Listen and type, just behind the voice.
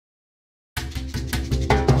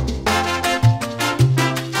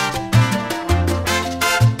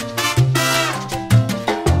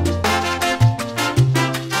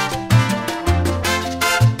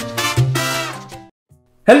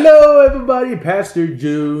Hello everybody, Pastor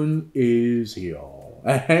Joon is here.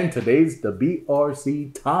 And today's the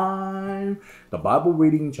BRC time, the Bible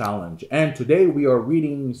reading challenge. And today we are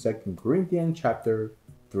reading 2 Corinthians chapter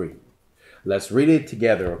 3. Let's read it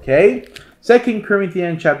together, okay? 2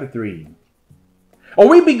 Corinthians chapter 3. Are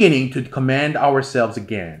we beginning to commend ourselves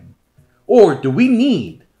again? Or do we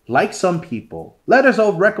need, like some people, letters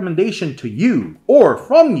of recommendation to you or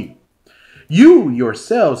from you? You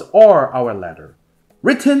yourselves are our letter,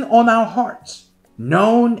 written on our hearts,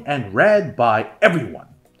 known and read by everyone.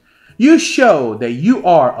 You show that you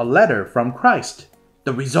are a letter from Christ,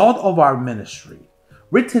 the result of our ministry,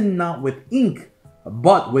 written not with ink,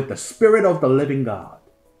 but with the Spirit of the living God,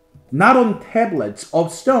 not on tablets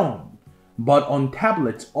of stone, but on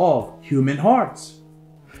tablets of human hearts.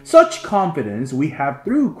 Such confidence we have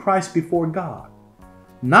through Christ before God.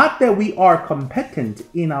 Not that we are competent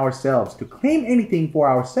in ourselves to claim anything for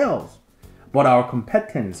ourselves, but our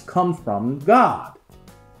competence comes from God.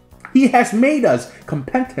 He has made us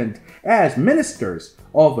competent as ministers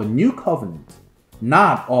of a new covenant,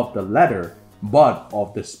 not of the letter, but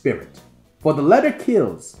of the Spirit. For the letter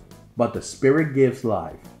kills, but the Spirit gives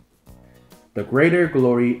life. The greater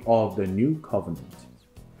glory of the new covenant.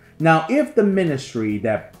 Now if the ministry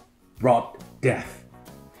that brought death,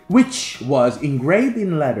 which was engraved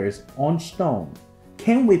in letters on stone,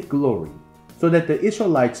 came with glory, so that the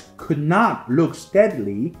Israelites could not look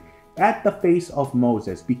steadily at the face of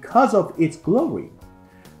Moses because of its glory,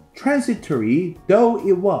 transitory though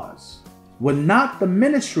it was, would not the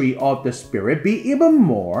ministry of the Spirit be even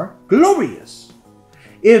more glorious?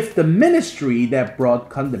 If the ministry that brought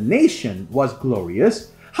condemnation was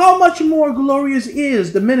glorious, how much more glorious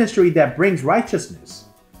is the ministry that brings righteousness?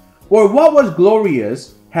 For what was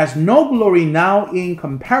glorious has no glory now in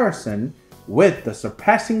comparison with the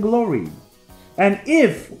surpassing glory. And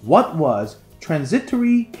if what was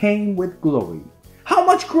transitory came with glory, how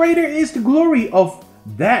much greater is the glory of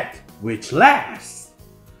that which lasts?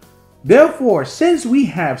 Therefore, since we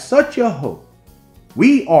have such a hope,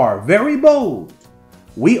 we are very bold.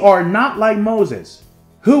 We are not like Moses,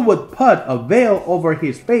 who would put a veil over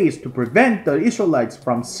his face to prevent the Israelites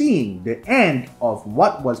from seeing the end of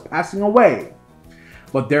what was passing away.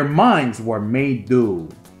 But their minds were made dull.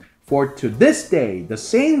 For to this day the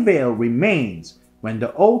same veil remains when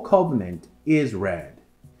the old covenant is read.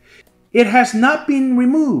 It has not been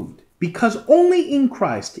removed, because only in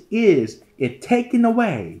Christ is it taken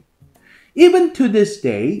away. Even to this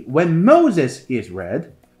day, when Moses is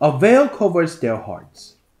read, a veil covers their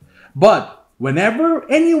hearts. But whenever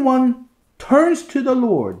anyone turns to the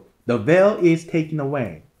Lord, the veil is taken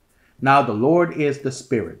away. Now the Lord is the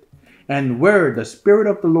Spirit, and where the Spirit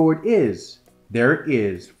of the Lord is, there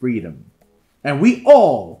is freedom. And we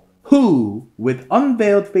all who with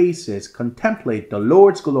unveiled faces contemplate the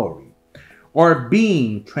Lord's glory are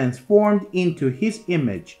being transformed into his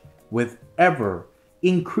image with ever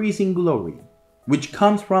increasing glory, which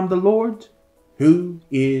comes from the Lord, who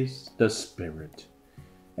is the Spirit.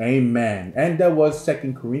 Amen. And that was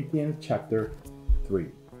 2 Corinthians chapter 3.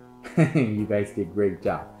 You guys did a great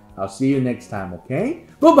job. I'll see you next time, okay?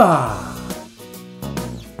 Bye-bye.